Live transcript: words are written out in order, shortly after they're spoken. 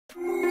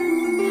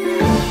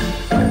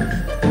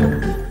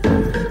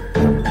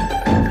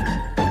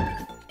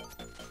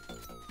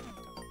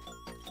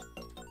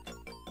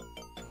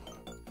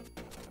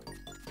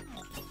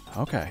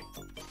Okay.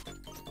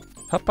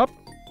 Hup, hup.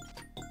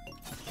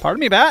 Pardon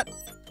me, bat.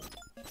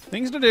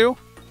 Things to do.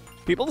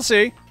 People to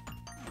see.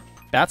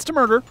 Bats to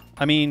murder.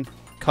 I mean,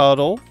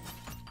 cuddle.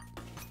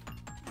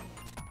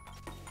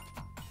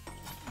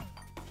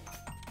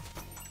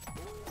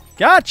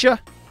 Gotcha!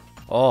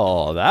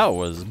 Oh, that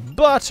was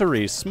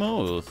buttery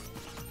smooth.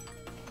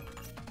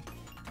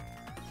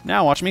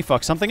 Now watch me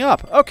fuck something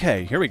up.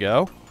 Okay, here we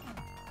go.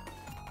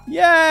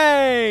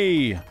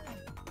 Yay!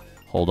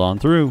 Hold on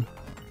through.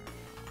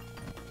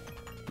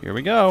 Here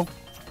we go.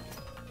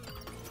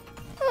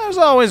 There's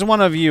always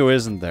one of you,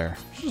 isn't there?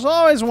 There's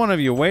always one of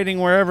you waiting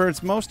wherever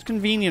it's most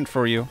convenient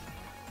for you.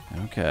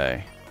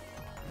 Okay.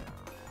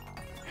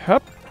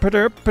 Hup,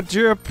 pa-derp,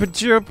 pa-derp,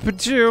 pa-derp,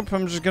 pa-derp.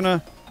 I'm just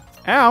gonna...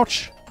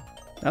 Ouch!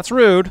 That's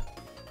rude.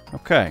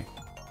 Okay.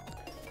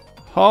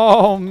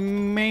 Oh,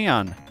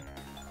 man.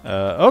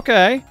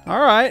 Okay.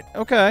 Alright.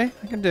 Okay.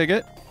 I can dig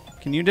it.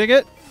 Can you dig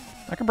it?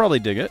 I can probably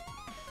dig it.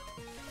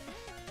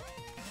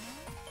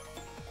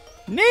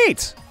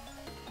 Neat!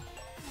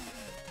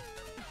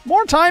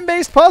 More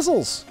time-based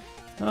puzzles.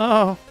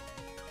 Oh.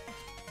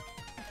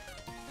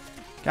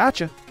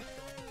 Gotcha.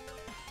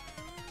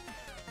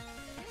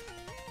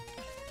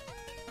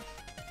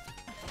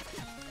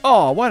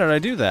 Oh, why did I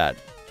do that?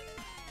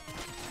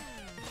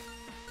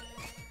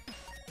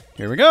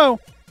 Here we go.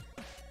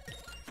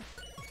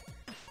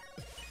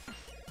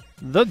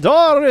 The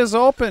door is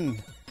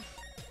open.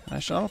 I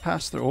shall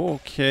pass through.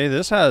 Okay,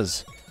 this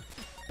has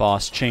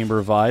boss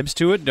chamber vibes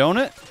to it, don't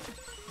it?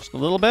 Just a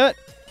little bit?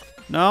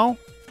 No?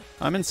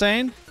 I'm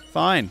insane?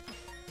 Fine.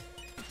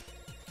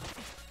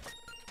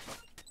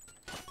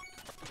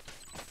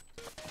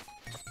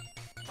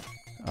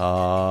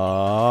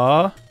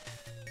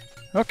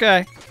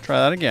 Okay. Try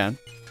that again.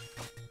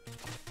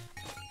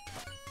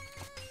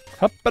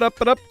 Hup it up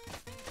it up.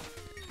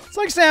 It's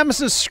like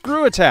Samus's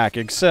screw attack,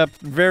 except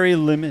very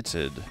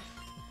limited.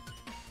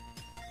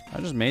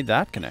 I just made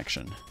that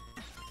connection.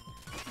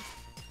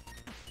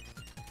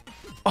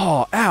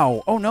 Oh,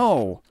 ow. Oh,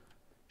 no.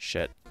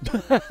 Shit.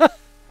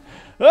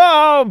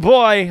 Oh,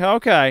 boy.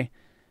 Okay.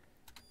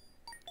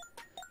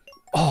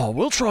 Oh,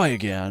 we'll try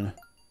again.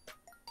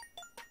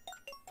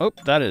 Oh,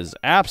 that is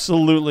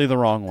absolutely the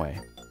wrong way.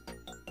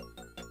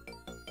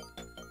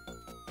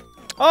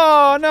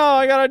 Oh, no.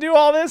 I gotta do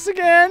all this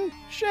again?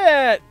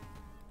 Shit.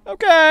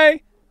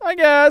 Okay. I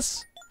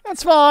guess.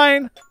 That's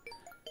fine.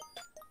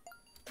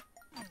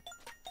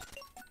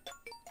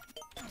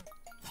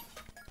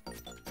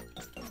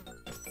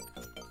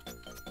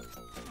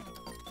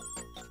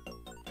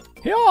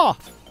 Yeah.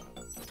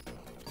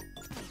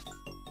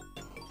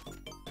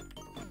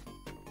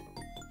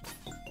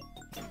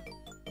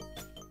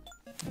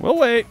 We'll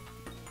wait.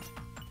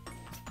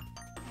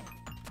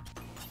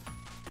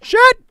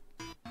 Shit!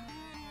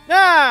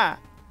 Nah!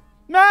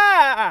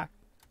 Nah!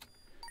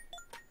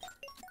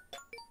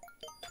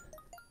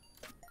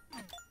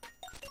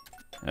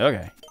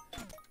 Okay.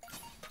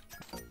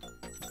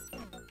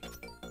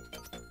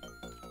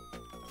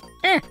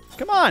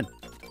 Come on!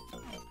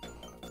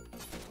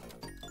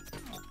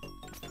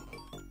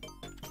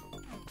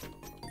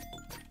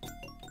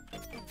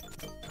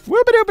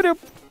 Whoop-a-doop-a-doop!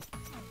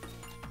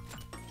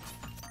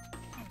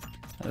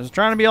 I was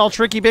trying to be all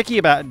tricky-bicky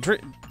about...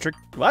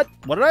 What?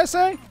 What did I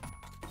say?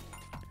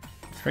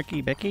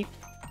 Tricky-bicky?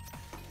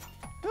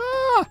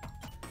 Ah!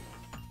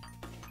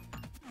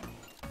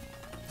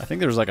 I think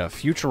there's like a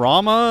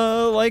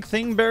Futurama-like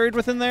thing buried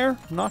within there.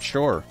 I'm not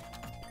sure.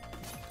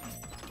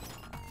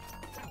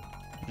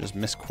 I just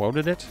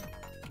misquoted it.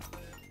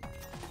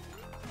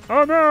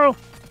 Oh no!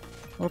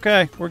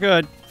 Okay, we're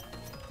good.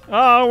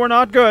 Oh, we're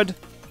not good.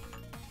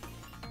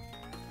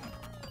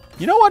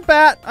 You know what,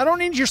 Bat? I don't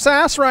need your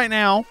sass right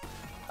now.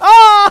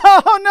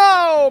 Oh,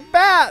 no!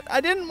 Bat! I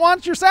didn't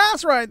want your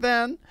sass right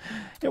then.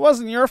 It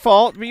wasn't your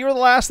fault, but you were the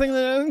last thing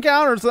that I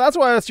encountered, so that's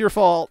why it's your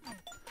fault.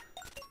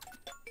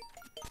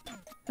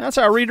 That's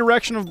how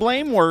redirection of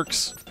blame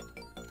works.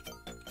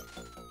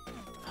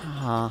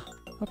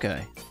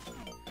 Okay.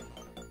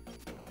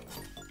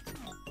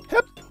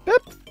 Hip,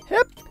 hip,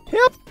 hip,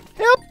 hip,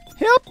 hip,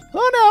 hip.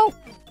 Oh,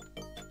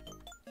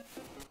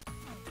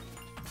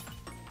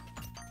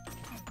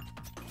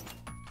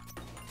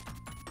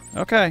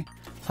 no! Okay.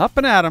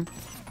 Hupping at him.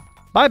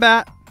 Bye,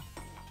 Bat.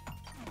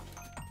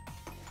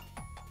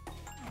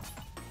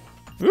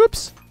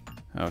 Oops.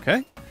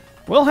 Okay.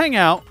 We'll hang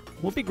out.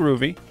 We'll be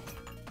groovy.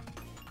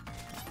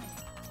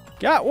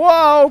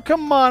 Whoa!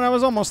 Come on. I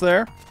was almost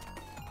there.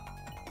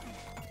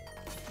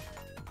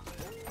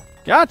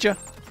 Gotcha.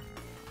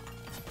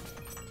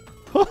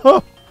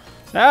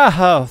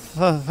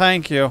 Oh,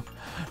 thank you.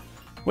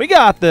 We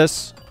got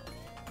this.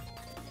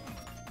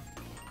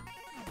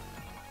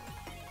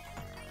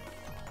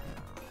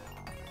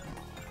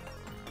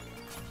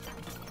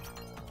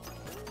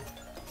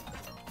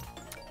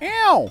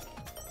 Ow!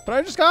 But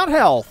I just got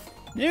health.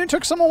 You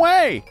took some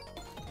away.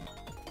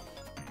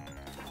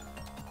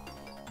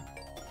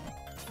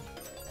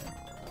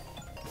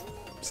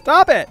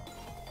 Stop it!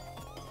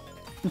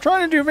 I'm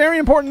trying to do very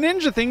important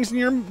ninja things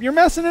and you're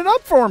messing it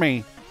up for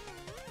me.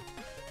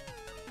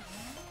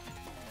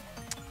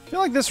 I feel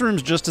like this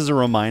room's just as a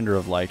reminder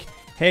of like,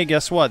 hey,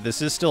 guess what?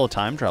 This is still a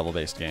time travel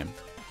based game.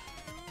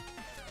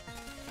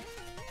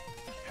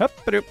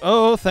 Hup-a-doop.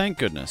 Oh, thank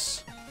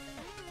goodness.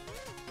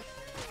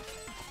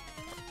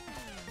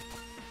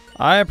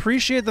 I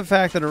appreciate the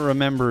fact that it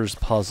remembers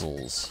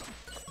puzzles.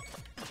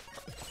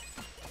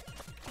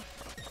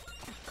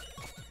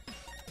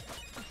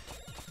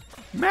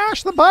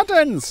 Mash the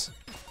buttons!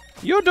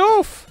 You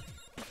doof!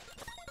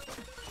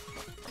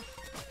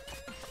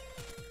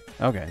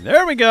 Okay,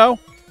 there we go.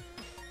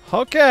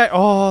 Okay.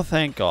 Oh,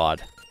 thank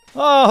God.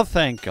 Oh,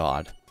 thank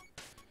God.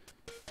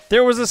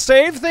 There was a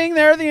save thing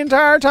there the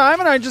entire time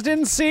and I just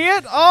didn't see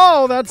it?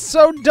 Oh, that's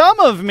so dumb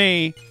of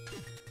me.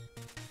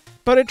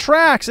 But it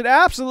tracks. It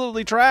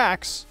absolutely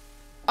tracks.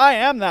 I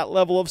am that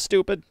level of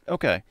stupid.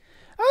 Okay.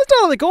 I was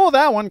totally cool with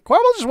that one.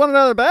 Quarble just won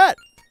another bet.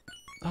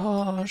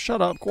 Oh,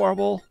 shut up,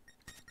 Quarble.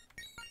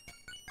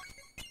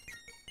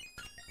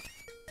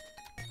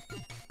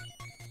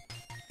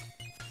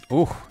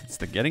 Ooh, it's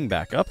the getting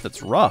back up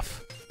that's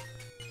rough.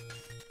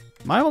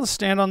 Am I able to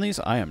stand on these?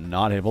 I am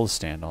not able to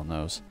stand on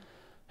those.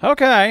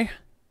 Okay.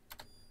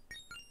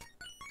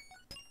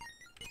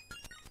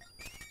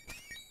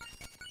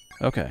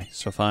 Okay,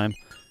 so if I'm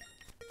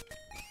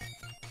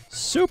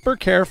super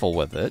careful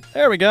with it.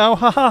 There we go.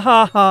 Ha ha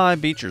ha ha. I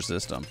beat your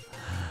system.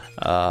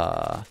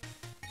 Oh!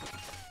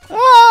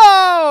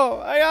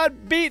 I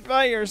got beat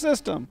by your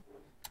system.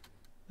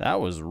 That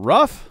was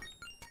rough.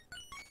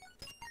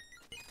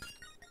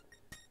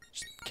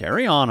 Just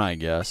carry on, I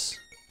guess.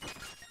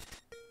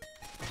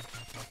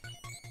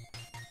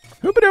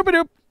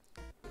 Hoop-a-doop-a-doop.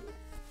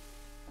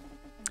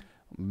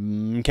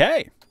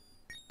 Okay.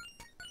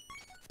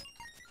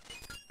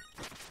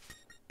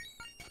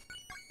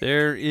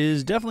 There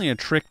is definitely a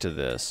trick to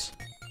this.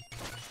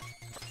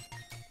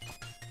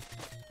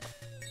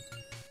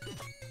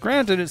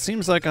 Granted, it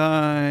seems like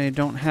I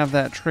don't have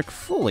that trick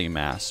fully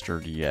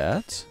mastered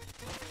yet.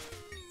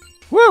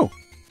 Woo!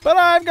 But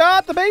I've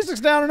got the basics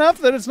down enough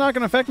that it's not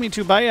going to affect me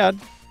too bad.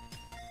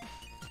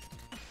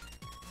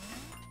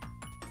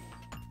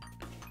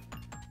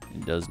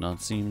 It does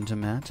not seem to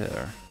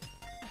matter.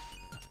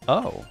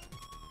 Oh.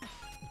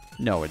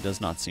 No, it does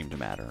not seem to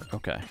matter.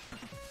 Okay.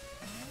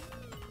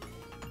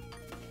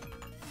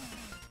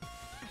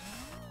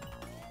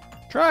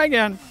 Try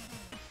again.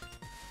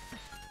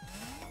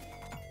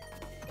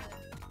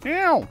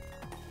 Ow!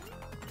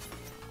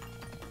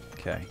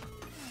 Okay.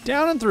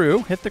 Down and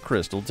through. Hit the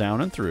crystal.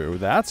 Down and through.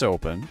 That's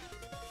open.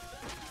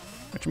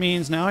 Which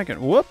means now I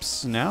can...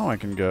 Whoops. Now I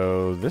can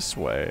go this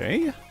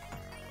way.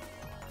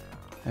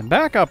 And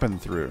back up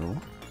and through.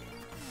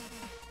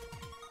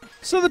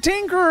 So the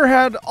Tinkerer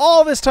had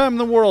all this time in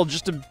the world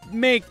just to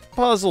make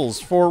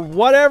puzzles for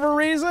whatever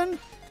reason.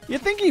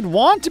 You'd think he'd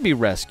want to be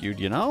rescued,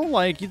 you know?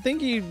 Like, you'd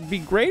think he'd be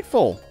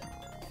grateful.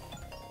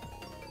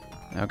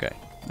 Okay.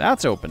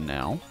 That's open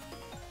now.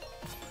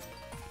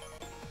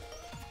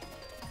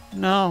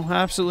 No,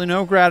 absolutely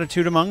no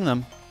gratitude among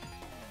them.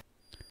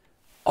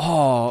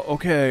 Oh,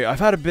 okay. I've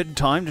had a bit of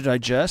time to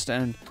digest,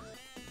 and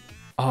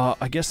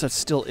I guess that's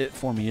still it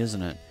for me,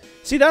 isn't it?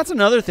 See, that's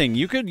another thing.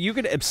 You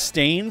could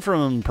abstain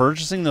from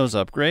purchasing those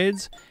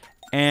upgrades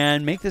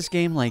and make this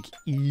game, like,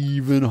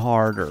 even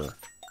harder.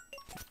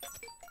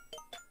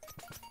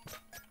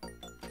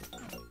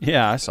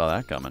 Yeah, I saw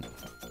that coming.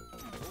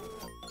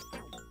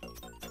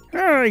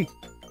 Hey,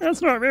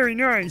 that's not very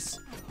nice.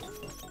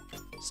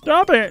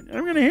 Stop it.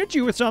 I'm going to hit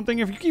you with something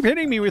if you keep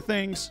hitting me with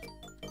things.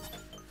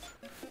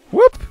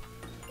 Whoop.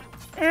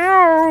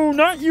 Ow,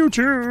 not you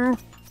too.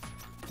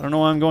 I don't know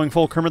why I'm going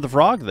full Kermit the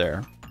Frog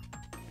there.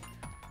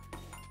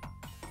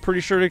 Pretty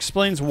sure it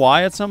explains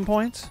why at some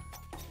point.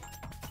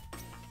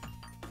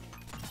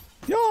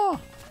 Yeah.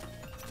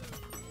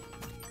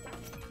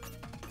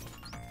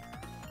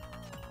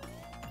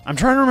 I'm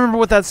trying to remember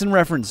what that's in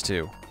reference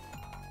to.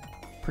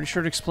 Pretty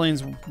sure it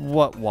explains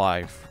what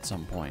why at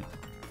some point.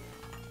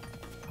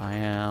 I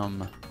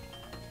am...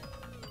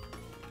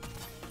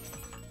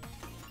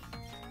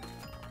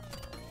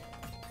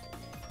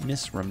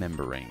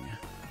 misremembering.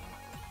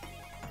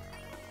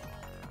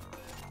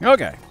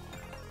 Okay.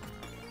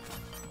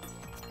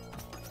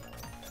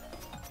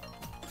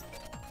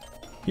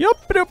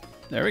 Yup-a-doop.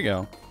 There we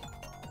go.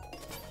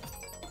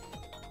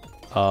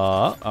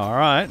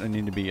 Alright. I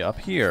need to be up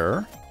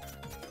here.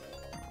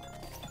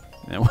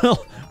 And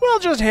we'll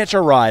just hitch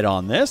a ride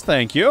on this,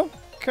 thank you.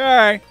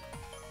 Okay.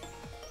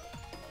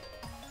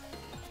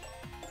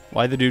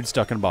 Why the dude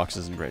stuck in a box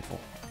isn't grateful.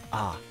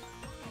 Ah.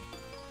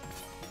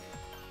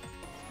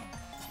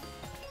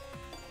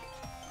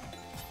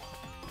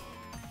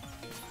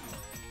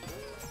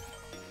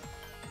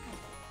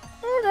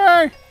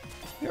 Okay.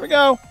 Here we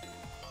go.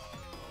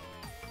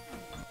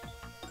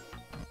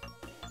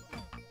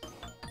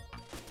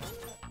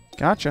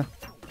 Gotcha.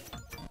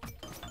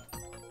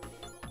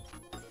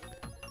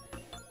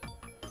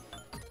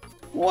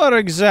 What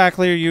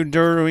exactly are you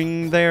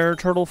doing there,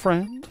 turtle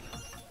friend?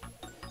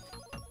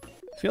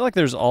 feel like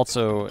there's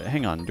also...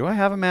 Hang on, do I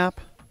have a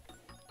map?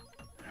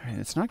 Alright,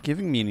 it's not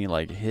giving me any,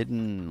 like,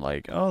 hidden,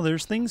 like... Oh,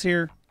 there's things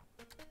here.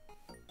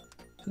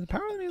 The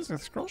power of the music,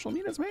 the scroll shall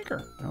meet its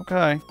maker.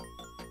 Okay.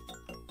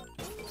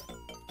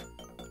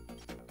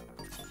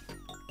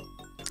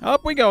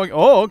 Up we go.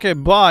 Oh, okay,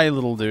 bye,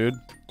 little dude.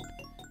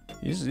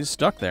 He's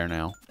stuck there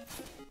now.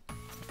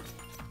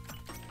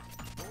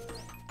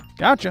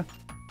 Gotcha.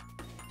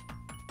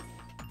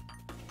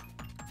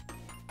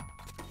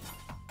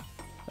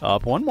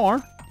 Up one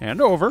more. And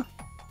over.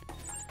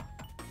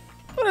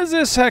 What is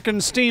this heckin'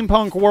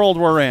 steampunk world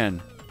we're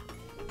in?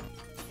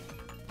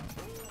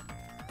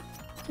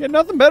 You had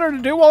nothing better to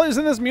do while he's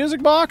in this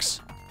music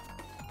box?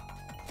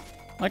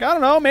 Like, I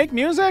don't know, make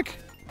music?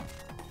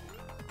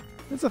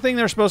 That's the thing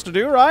they're supposed to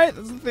do, right?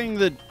 That's the thing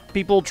that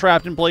people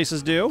trapped in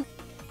places do.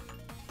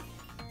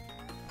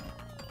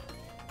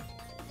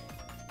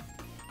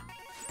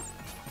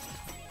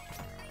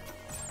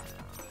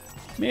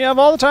 You have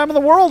all the time in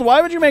the world.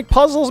 Why would you make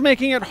puzzles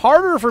making it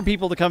harder for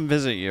people to come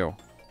visit you?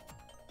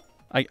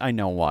 I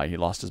know why. He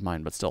lost his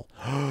mind, but still.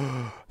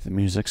 The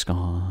music's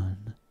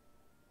gone.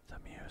 The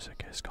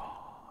music is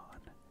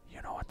gone.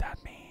 You know what that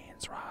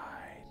means,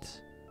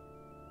 right?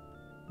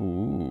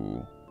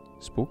 Ooh.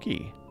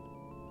 Spooky.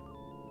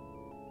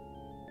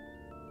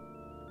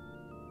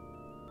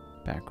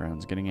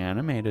 Background's getting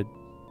animated.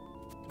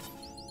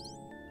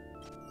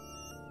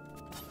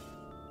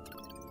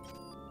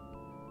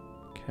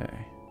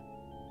 Okay.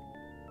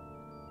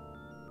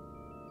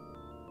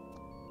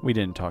 We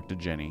didn't talk to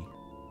Jenny.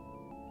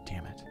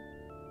 Damn it.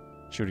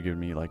 She would have given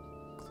me, like,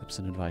 clips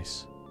and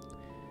advice.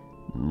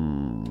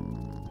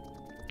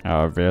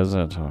 A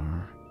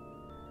visitor.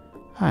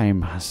 I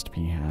must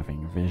be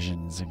having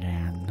visions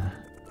again.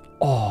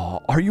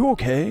 Oh, are you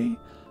okay?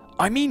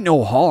 I mean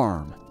no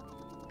harm.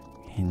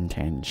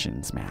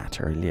 Intentions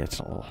matter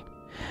little.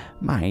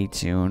 My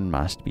tune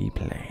must be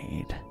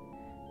played.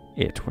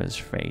 It was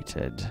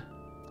fated.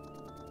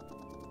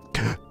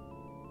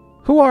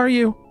 Who are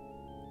you?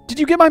 Did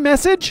you get my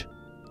message?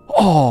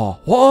 Oh,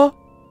 what?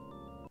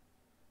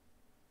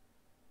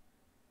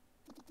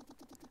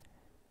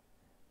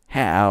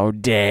 How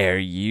dare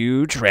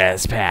you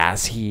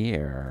trespass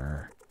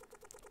here?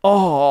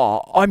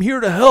 Oh, I'm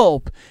here to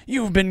help.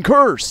 You've been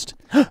cursed.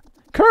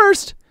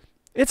 Cursed?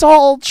 It's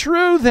all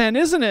true then,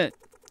 isn't it?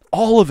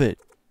 All of it.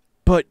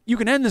 But you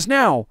can end this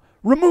now.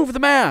 Remove the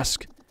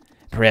mask.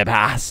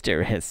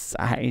 Preposterous.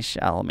 I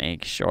shall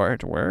make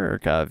short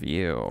work of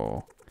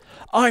you.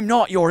 I'm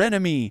not your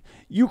enemy.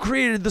 You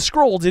created the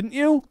scroll, didn't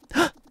you?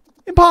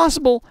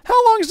 Impossible.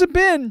 How long has it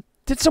been?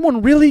 Did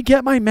someone really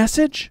get my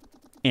message?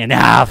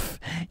 Enough.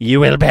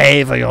 You will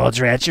pay for your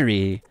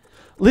treachery.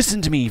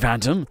 Listen to me,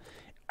 Phantom.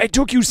 It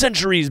took you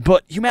centuries,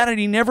 but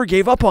humanity never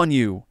gave up on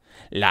you.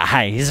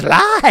 Lies,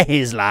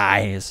 lies,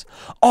 lies.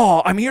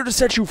 Oh, I'm here to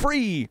set you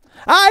free.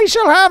 I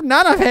shall have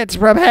none of it.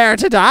 Prepare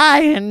to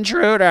die,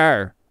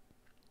 intruder.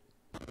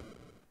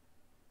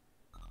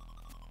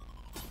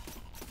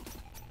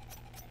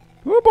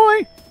 Oh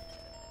boy.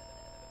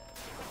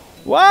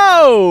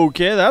 Whoa,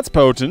 okay, that's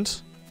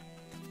potent.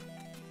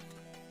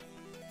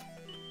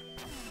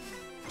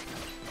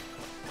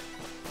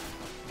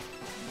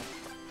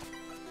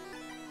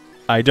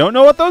 I don't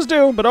know what those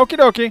do, but okie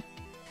dokie.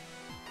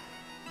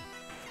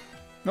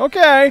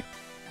 Okay.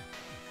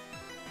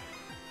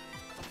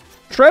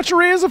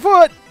 Treachery is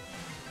afoot.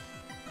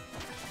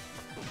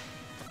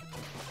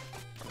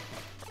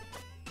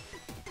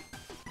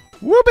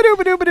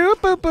 Whoop-a-doop-a-doop-a-doop,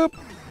 boop, boop.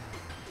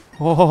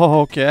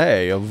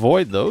 Okay,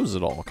 avoid those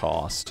at all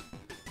cost.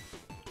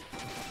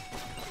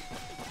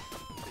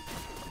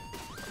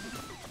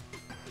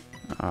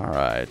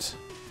 Alright.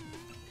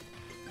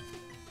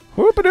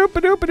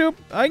 Whoop-a-doop-a-doop-a-doop.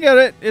 I get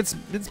it. It's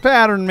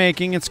pattern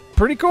making. It's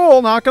pretty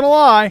cool, not gonna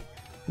lie.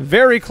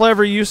 Very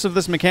clever use of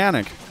this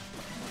mechanic.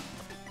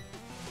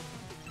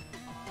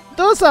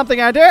 Do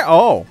something, I dare.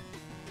 Oh.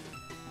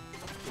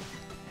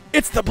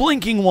 It's the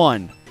blinking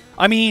one.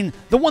 I mean,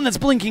 the one that's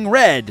blinking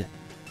red.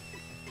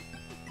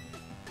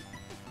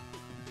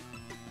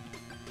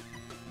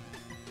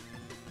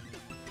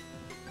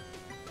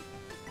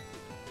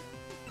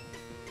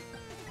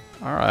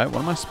 Alright,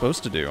 what am I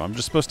supposed to do? I'm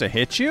just supposed to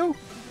hit you?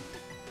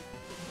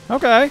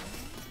 Okay.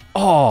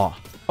 Oh,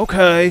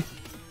 okay.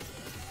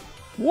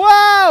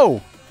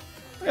 Whoa!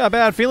 I got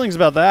bad feelings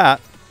about that.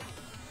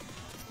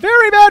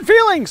 Very bad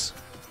feelings!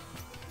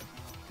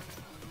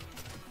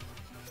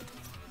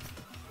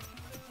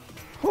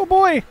 Oh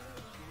boy!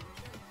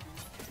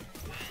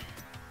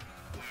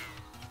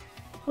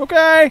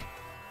 Okay!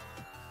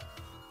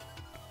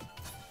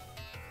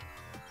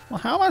 Well,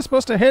 how am I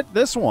supposed to hit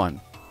this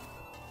one?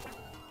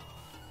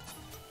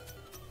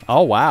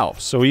 Oh, wow.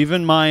 So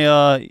even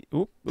my,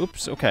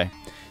 oops, okay.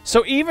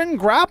 So even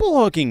grapple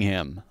hooking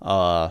him,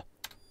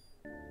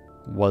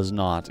 was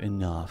not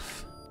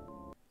enough.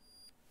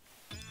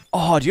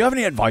 Oh, do you have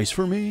any advice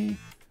for me?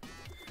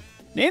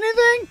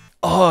 Anything?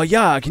 Oh,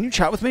 yeah, can you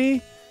chat with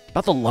me?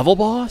 About the level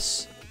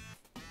boss?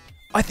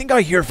 I think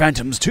I hear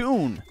Phantom's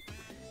tune.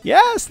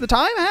 Yes, the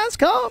time has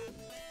come.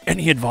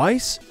 Any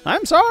advice?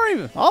 I'm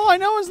sorry. All I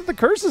know is that the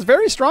curse is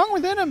very strong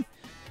within him.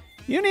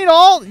 You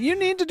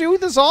need to do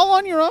this all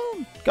on your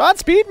own.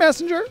 Godspeed,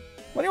 messenger.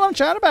 What do you want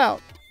to chat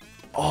about?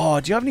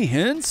 Oh, do you have any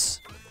hints?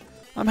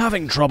 I'm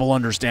having trouble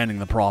understanding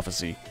the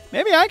prophecy.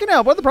 Maybe I can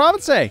help. What did the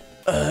prophet say?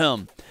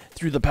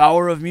 Through the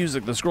power of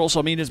music, the scroll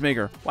shall meet its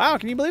maker. Wow,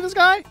 can you believe this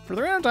guy? For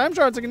 300 time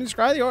shards, I can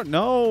describe the order.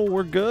 No,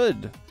 we're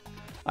good.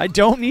 I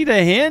don't need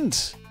a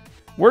hint.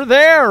 We're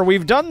there.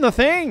 We've done the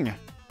thing.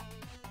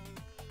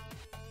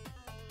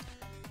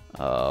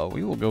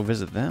 We will go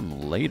visit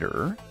them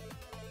later.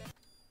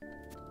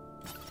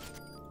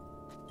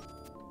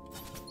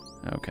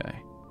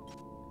 Okay.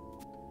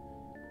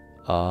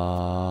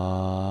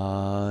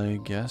 I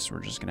guess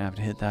we're just gonna have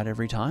to hit that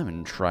every time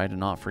and try to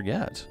not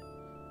forget.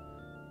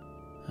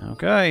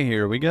 Okay,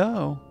 here we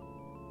go.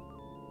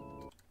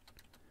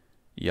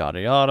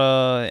 Yada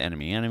yada,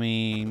 enemy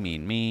enemy,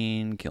 mean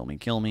mean, kill me,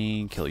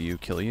 kill you,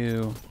 kill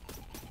you.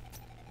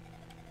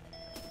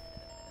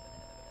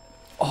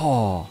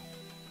 Oh,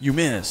 you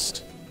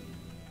missed.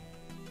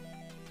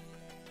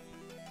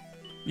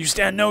 You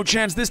stand no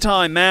chance this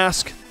time,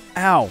 Mask.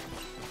 Ow.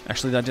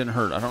 Actually, that didn't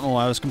hurt. I don't know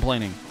why I was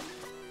complaining.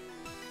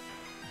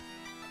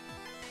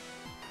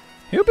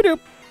 Hoop-a-doop.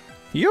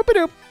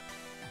 Yoop-a-doop.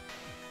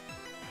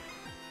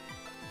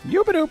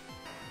 Yoop-a-doop.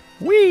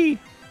 Wee.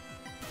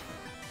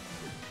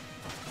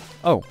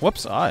 Oh,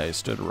 whoops. I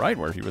stood right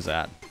where he was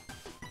at.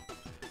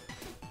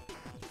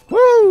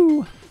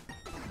 Woo!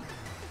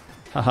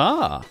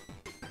 Haha.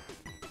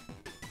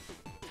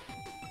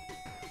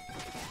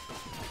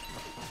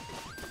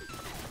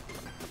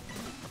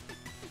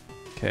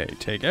 Okay,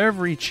 take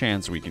every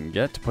chance we can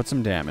get to put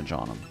some damage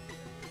on him.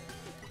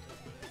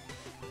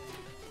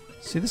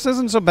 See, this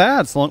isn't so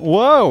bad.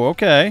 Whoa,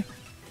 okay.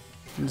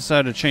 You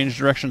decided to change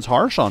directions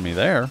harsh on me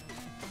there.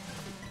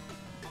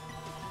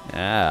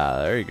 Yeah,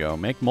 there you go.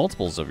 Make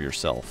multiples of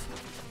yourself.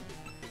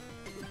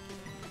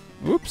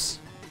 Oops.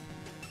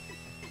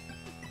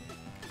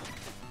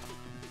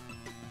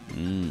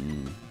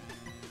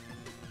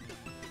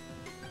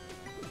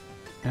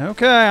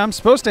 Okay, I'm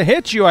supposed to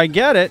hit you, I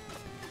get it.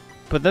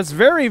 But that's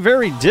very,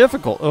 very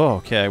difficult. Oh,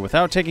 okay,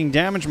 without taking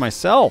damage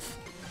myself.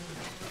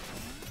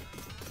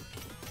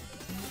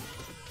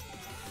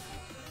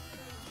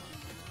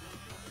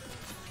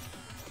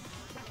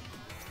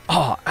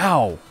 Oh,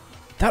 ow.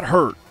 That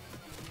hurt.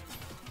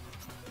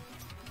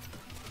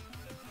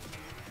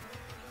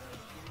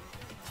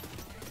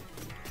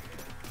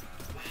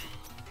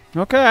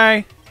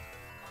 Okay.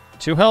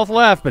 2 health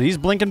left, but he's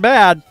blinking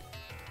bad.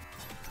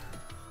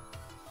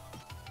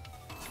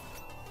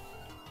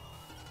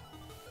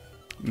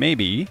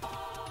 Maybe.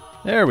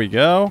 There we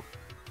go.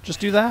 Just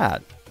do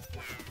that.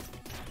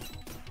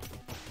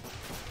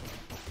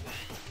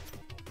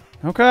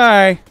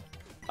 Okay.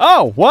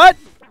 Oh, what?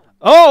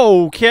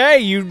 Oh, okay.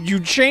 You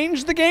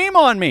changed the game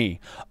on me.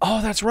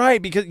 Oh, that's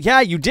right. Because,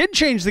 yeah, you did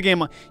change the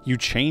game. You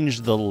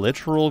changed the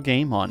literal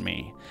game on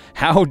me.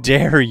 How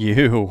dare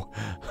you?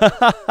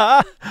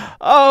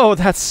 Oh,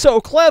 that's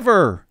so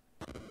clever.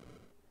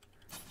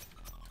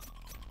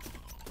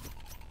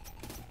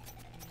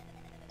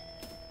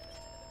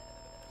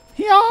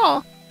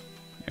 Yeah.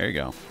 There you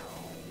go.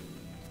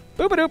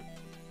 Boop-a-doop.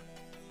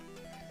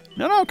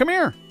 No, come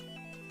here.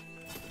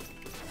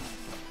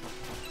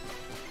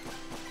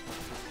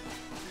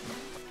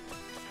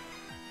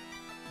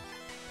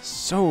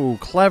 So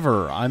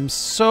clever. I'm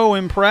so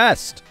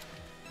impressed.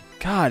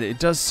 God, it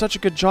does such a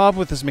good job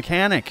with this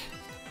mechanic.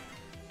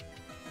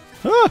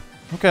 Ah,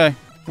 okay.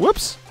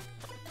 Whoops.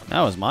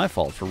 That was my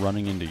fault for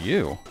running into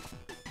you.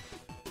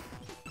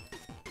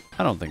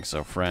 I don't think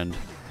so, friend.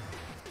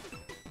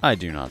 I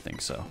do not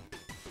think so.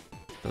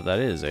 But that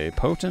is a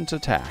potent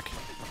attack.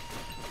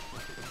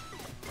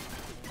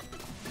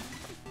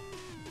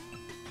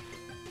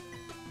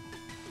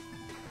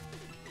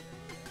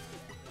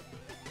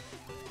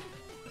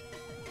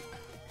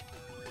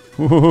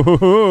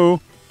 Woohoo!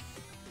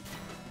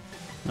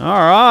 All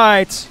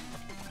right.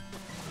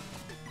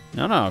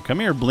 No, come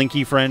here,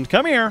 Blinky friend.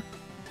 Come here.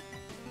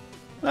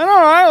 All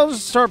right, I'll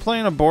just start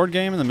playing a board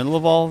game in the middle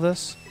of all of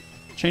this.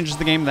 Changes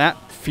the game that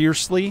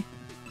fiercely.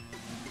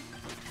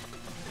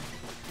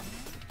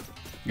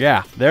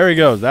 Yeah, there he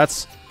goes.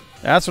 That's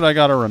what I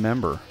gotta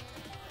remember.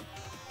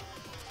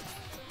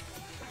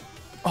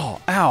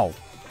 Oh, ow.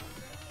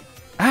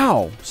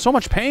 Ow, so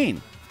much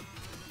pain.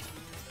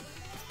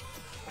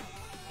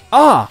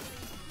 Ah,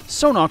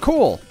 so not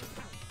cool.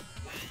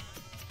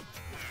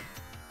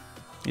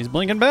 He's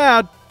blinking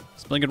bad.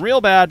 He's blinking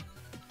real bad.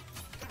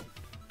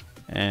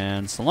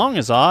 And so long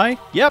as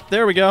yep,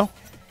 there we go.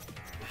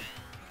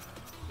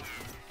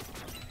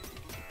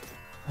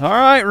 All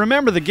right,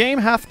 remember, the game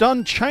hath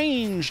done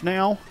change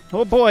now.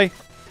 Oh, boy.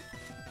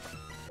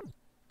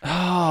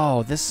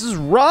 Oh, this is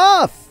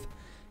rough.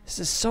 This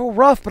is so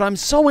rough, but I'm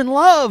so in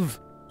love.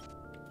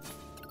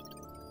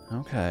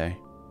 Okay.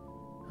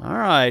 All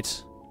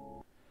right.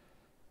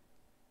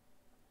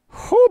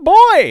 Oh,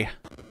 boy.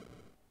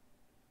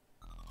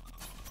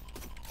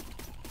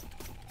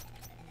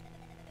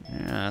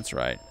 Yeah, that's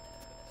right.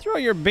 Throw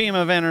your beam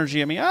of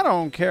energy at me. I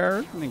don't care.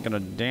 It ain't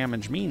gonna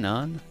damage me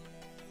none.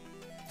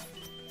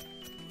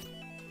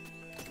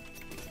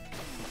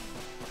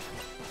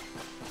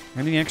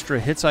 Any extra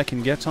hits I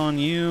can get on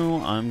you,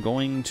 I'm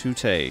going to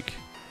take.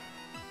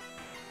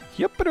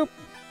 Yup-a-doop.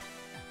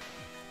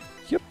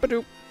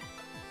 Yup-a-doop.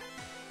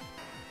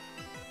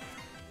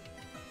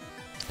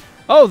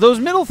 Oh, those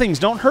middle things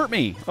don't hurt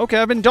me. Okay,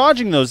 I've been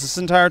dodging those this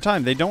entire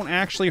time. They don't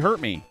actually hurt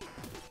me.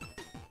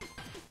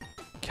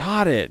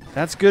 Got it.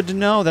 That's good to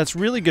know. That's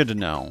really good to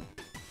know.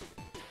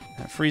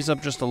 That frees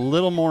up just a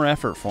little more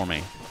effort for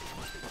me.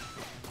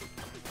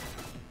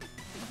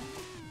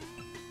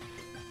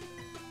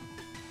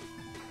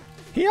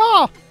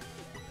 Yeah.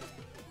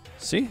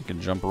 See, I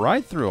can jump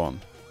right through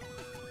them.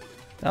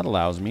 That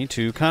allows me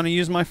to kind of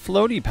use my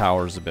floaty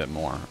powers a bit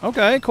more.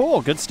 Okay,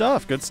 cool. Good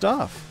stuff. Good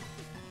stuff.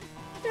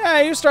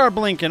 Yeah, you start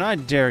blinking. I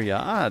dare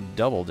ya. I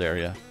double dare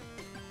ya.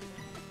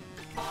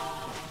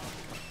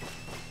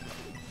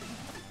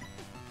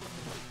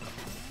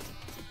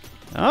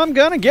 I'm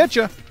gonna get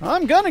you.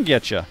 I'm gonna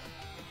get you.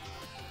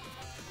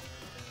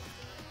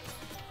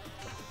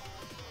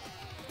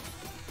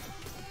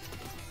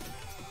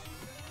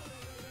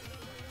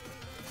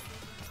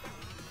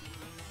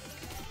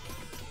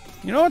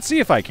 You know what? See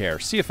if I care.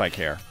 See if I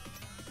care.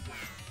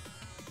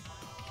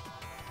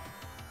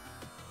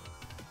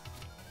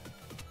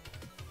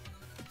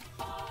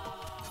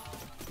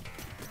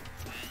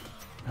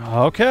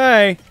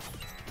 Okay.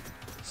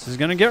 This is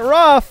gonna get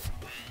rough.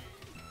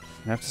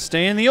 I have to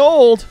stay in the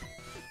old.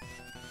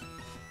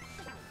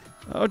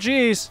 Oh,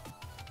 geez.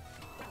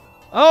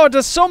 Oh, it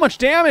does so much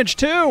damage,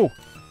 too.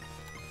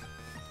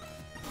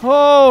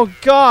 Oh,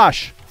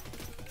 gosh.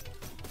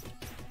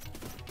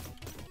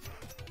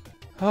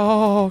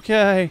 Oh,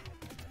 okay.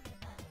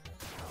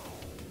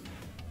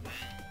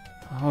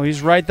 Oh,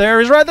 he's right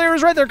there. He's right there.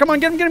 He's right there. Come on,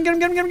 get him, get him, get him,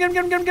 get him, get him, get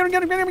him, get him, get him,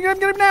 get him, get him, get him,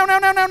 get him, now, now,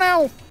 now, now,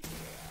 now.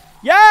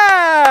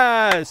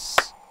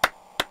 Yes!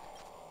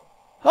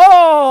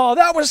 Oh,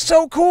 that was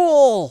so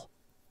cool.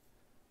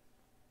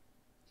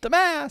 The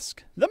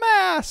mask. The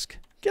mask.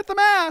 Get the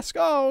mask.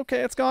 Oh, okay,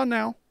 it's gone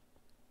now.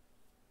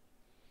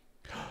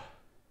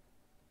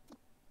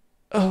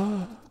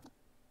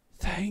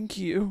 Thank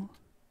you.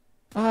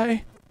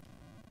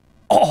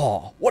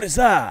 Oh, what is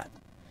that?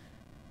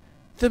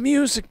 The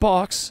music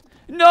box.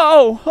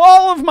 No,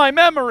 all of my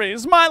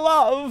memories, my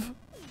love.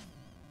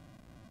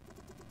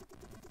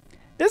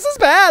 This is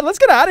bad. Let's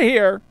get out of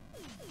here.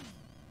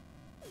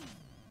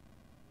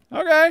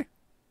 Okay.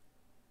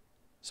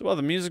 So, well,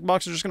 the music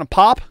box is just going to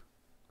pop?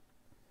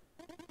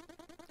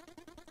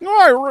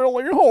 I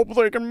really hope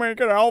they can make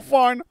it out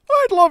fine.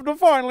 I'd love to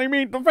finally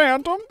meet the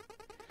Phantom.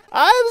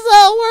 I'm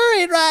so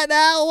worried right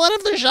now. What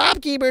if the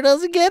shopkeeper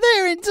doesn't get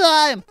there in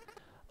time?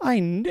 I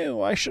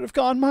knew I should have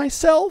gone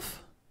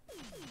myself.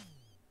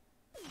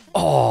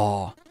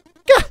 Oh.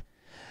 Gah!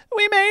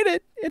 We made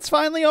it. It's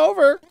finally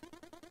over.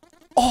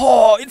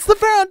 Oh, it's the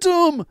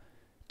Phantom.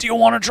 Do you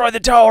want to try the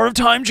Tower of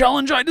Time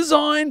challenge I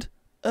designed?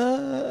 Give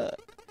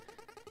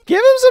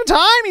him some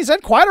time. He's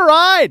had quite a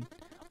ride.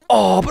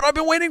 Oh, but I've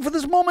been waiting for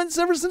this moment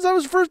ever since I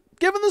was first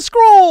given the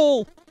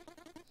scroll.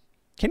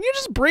 Can you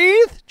just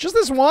breathe? Just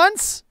this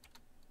once?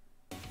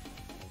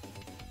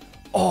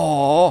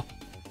 Oh.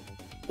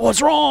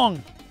 What's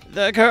wrong?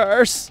 The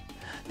curse.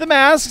 The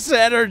mask's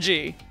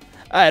energy.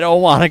 I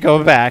don't want to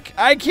go back.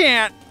 I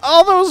can't.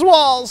 All those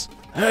walls.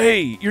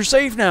 Hey, you're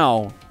safe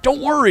now.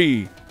 Don't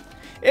worry.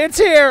 It's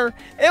here.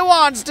 It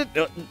wants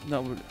to...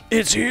 no,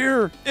 it's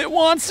here. It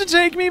wants to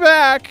take me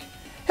back.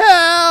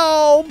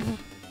 Help!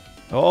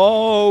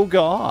 Oh,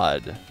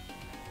 God.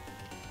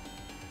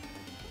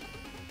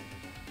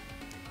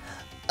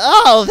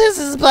 Oh, this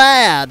is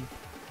bad.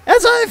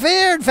 As I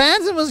feared,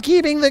 Phantom was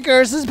keeping the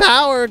curse's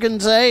power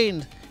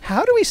contained.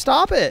 How do we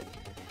stop it?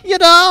 You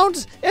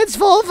don't. Its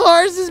full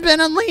force has been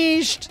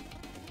unleashed.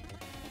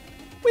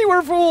 We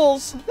were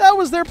fools. That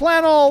was their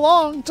plan all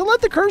along, to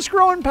let the curse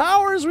grow in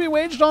power as we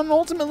waged on an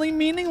ultimately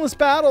meaningless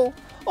battle,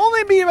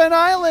 only be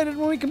annihilated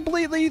when we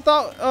completely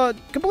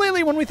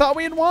when we thought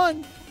we had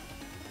won.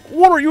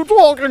 What are you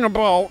talking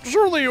about?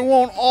 Surely you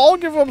won't all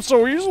give up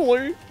so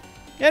easily.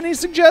 Any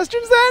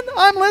suggestions then?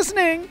 I'm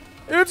listening.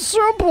 It's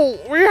simple.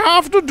 We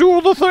have to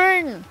do the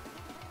thing.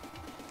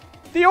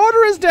 The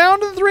order is down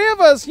to the three of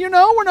us. You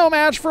know we're no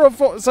match for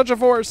such a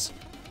force.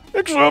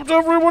 Except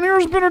everyone here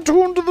has been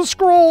attuned to the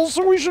scrolls,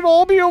 so we should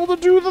all be able to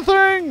do the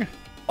thing.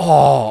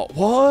 Oh,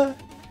 what?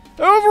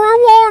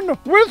 Everyone,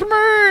 with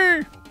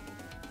me!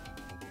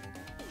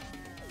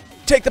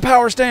 Take the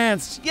power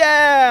stance.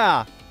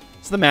 Yeah!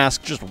 So the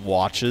mask just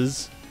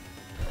watches.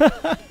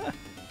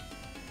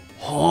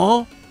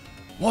 Huh?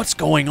 What's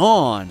going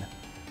on?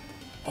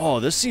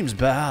 Oh, this seems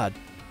bad.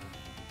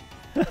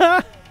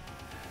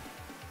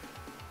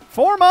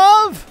 Form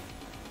of...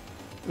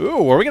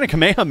 Ooh, are we going to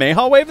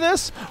Kamehameha wave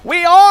this?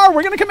 We are!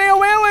 We're going to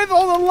Kamehameha wave!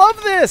 Oh, I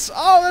love this!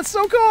 Oh, that's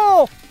so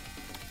cool!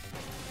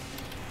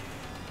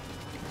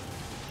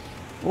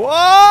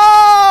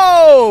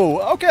 Whoa!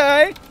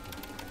 Okay.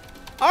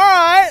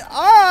 Alright,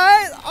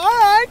 alright,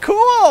 alright,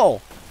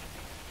 cool!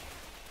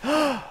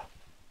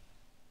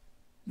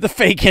 The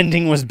fake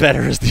ending was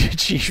better as the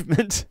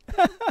achievement.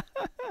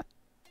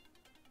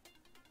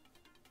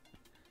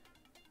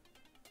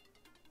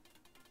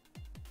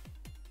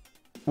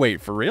 Wait,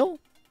 for real?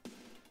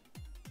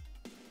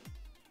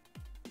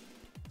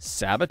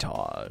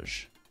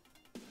 Sabotage.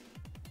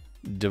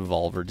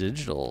 Devolver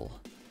Digital.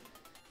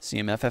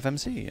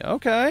 CMFFMC.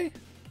 Okay.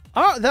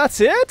 Oh,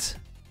 that's it?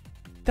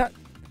 But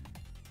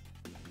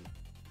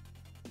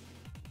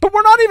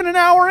we're not even an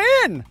hour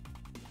in!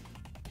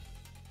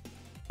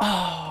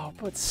 Oh,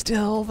 but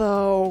still,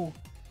 though.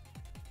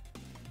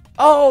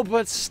 Oh,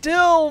 but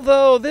still,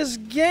 though, this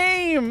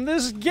game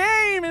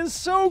is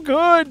so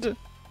good.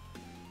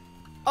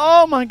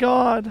 Oh, my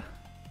God.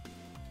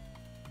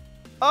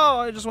 Oh,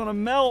 I just want to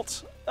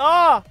melt.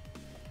 Ah!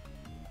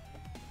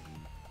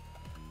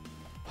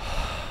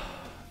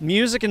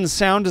 Music and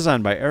sound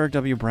design by Eric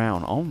W.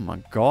 Brown. Oh,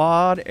 my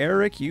God,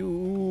 Eric,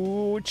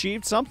 you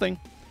achieved something.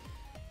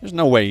 There's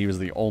no way he was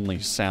the only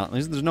sound.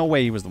 There's no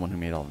way he was the one who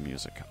made all the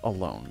music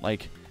alone.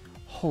 Like,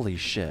 holy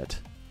shit.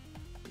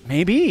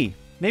 Maybe,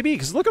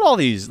 because look at all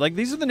these. Like,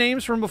 these are the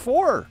names from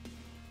before.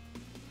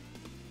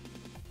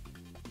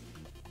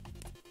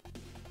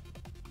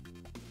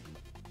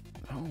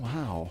 Oh,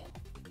 wow.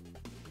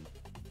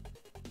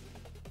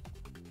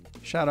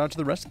 Shout out to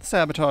the rest of the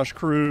Sabotage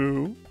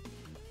crew.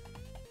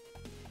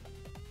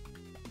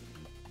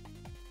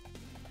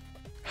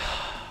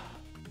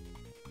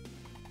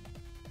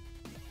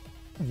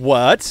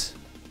 What?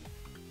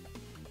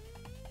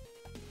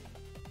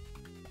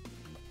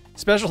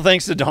 Special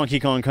thanks to Donkey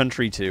Kong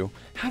Country 2.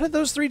 How did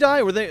those three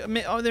die? Were they?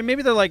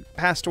 Maybe they're like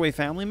passed away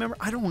family member.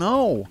 I don't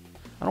know.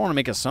 I don't want to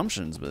make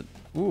assumptions, but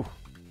ooh,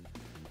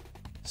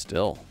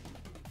 still.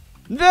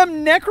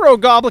 Them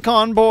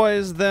Necrogoblicon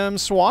boys, them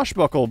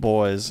Swashbuckle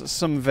boys,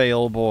 some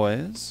Veil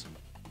boys.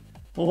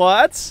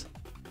 What?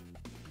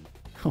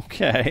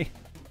 Okay.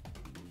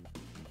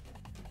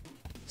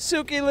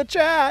 Suki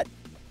LeChat.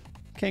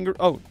 Kangaroo.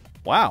 Oh,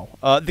 wow.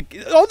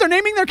 They're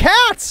naming their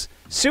cats.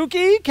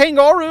 Suki,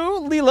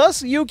 Kangaroo,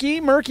 Lilas, Yuki,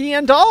 Murky,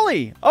 and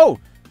Dolly. Oh,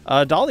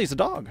 Dolly's a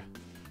dog.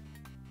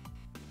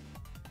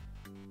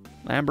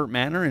 Lambert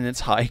Manor in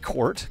its high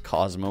court.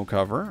 Cosmo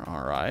cover.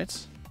 All right.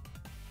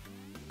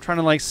 Trying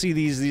to like see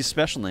these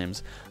special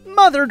names.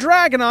 Mother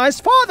Dragon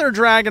Eyes, Father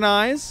Dragon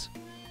Eyes.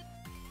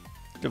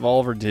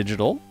 Devolver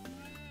Digital.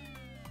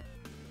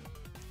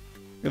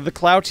 The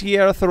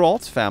Cloutier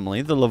Throlt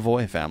family, the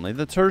Lavoie family,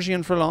 the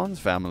Turgian Frelons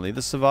family,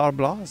 the Savar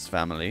Blas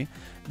family,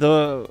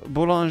 the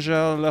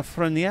Boulanger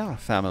Lafreniere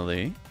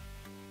family,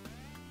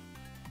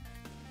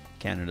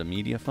 Canada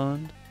Media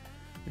Fund,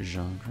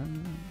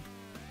 Jean.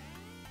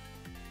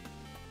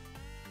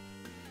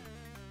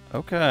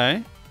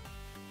 Okay.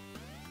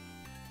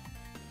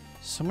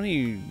 So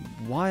many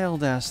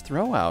wild-ass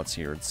throwouts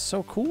here. It's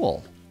so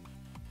cool.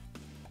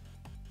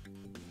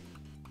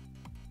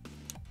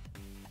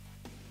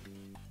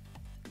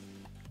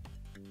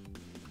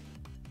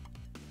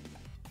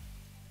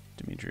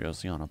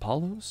 Dimitrios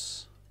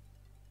Yiannopoulos.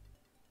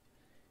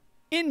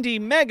 Indie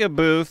Mega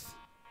Booth.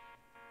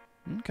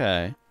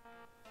 Okay.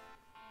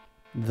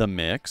 The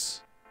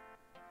Mix.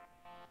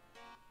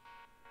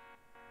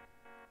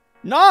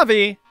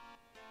 Navi.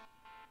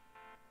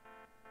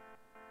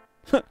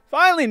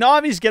 Finally,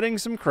 Navi's getting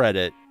some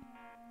credit.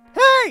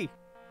 Hey!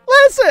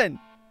 Listen!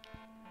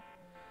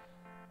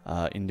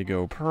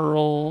 Indigo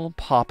Pearl.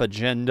 Pop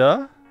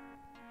Agenda.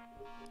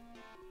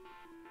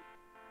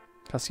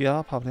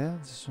 Cassia Pabler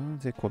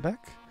de Québec.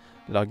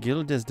 La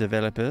Guilde des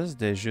Développeurs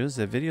des Jeux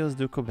et Videos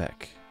du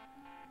Québec.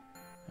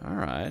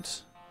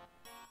 Alright.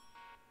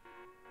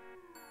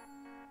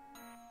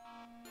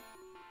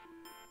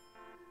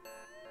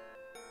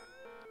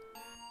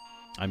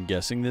 I'm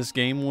guessing this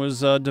game was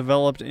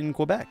developed in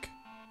Quebec.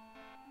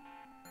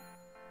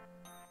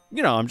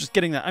 You know, I'm just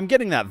getting that. I'm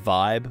getting that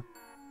vibe.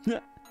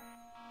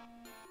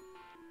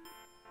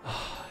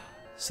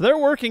 So they're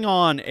working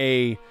on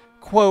a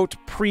quote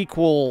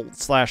prequel /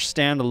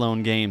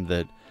 standalone game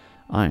that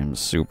I am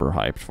super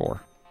hyped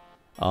for.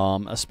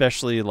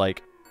 Especially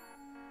like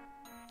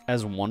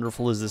as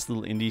wonderful as this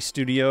little indie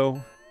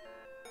studio.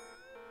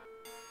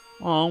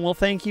 Oh, well,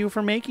 thank you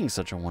for making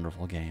such a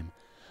wonderful game.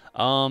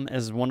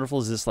 As wonderful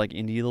as this like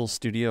indie little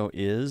studio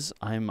is,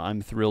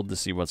 I'm thrilled to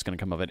see what's going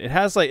to come of it. It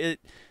has like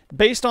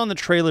based on the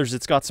trailers,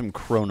 it's got some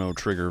Chrono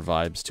Trigger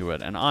vibes to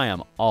it, and I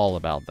am all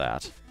about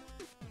that.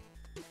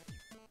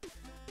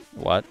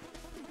 What?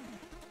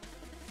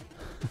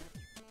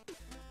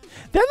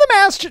 Then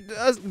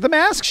the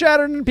mask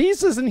shattered in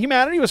pieces, and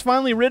humanity was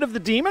finally rid of the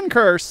demon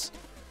curse.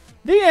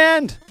 The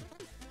end.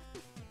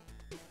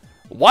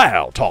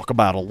 Wow, talk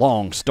about a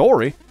long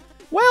story.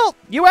 Well,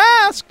 you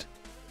asked.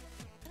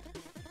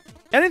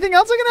 Anything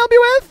else I can help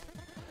you with?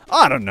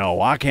 I don't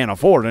know. I can't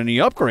afford any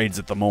upgrades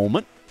at the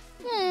moment.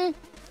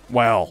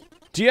 Well,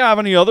 do you have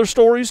any other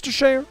stories to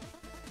share?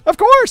 Of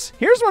course.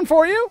 Here's one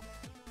for you.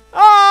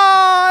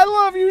 Ah, I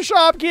love you,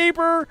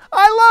 shopkeeper.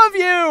 I love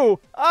you.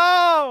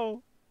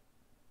 Oh.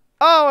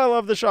 Oh, I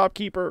love the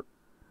shopkeeper.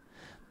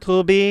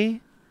 To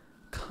be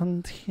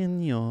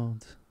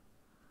continued.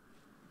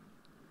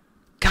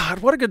 God,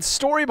 what a good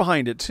story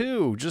behind it,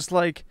 too. Just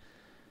like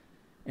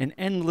an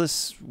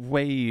endless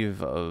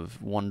wave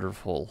of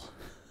wonderful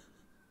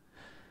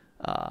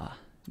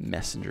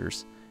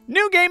messengers.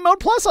 New Game Mode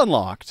Plus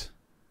unlocked.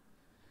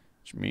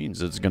 Which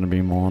means it's going to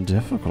be more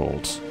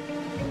difficult.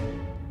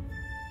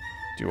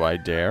 Do I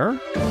dare?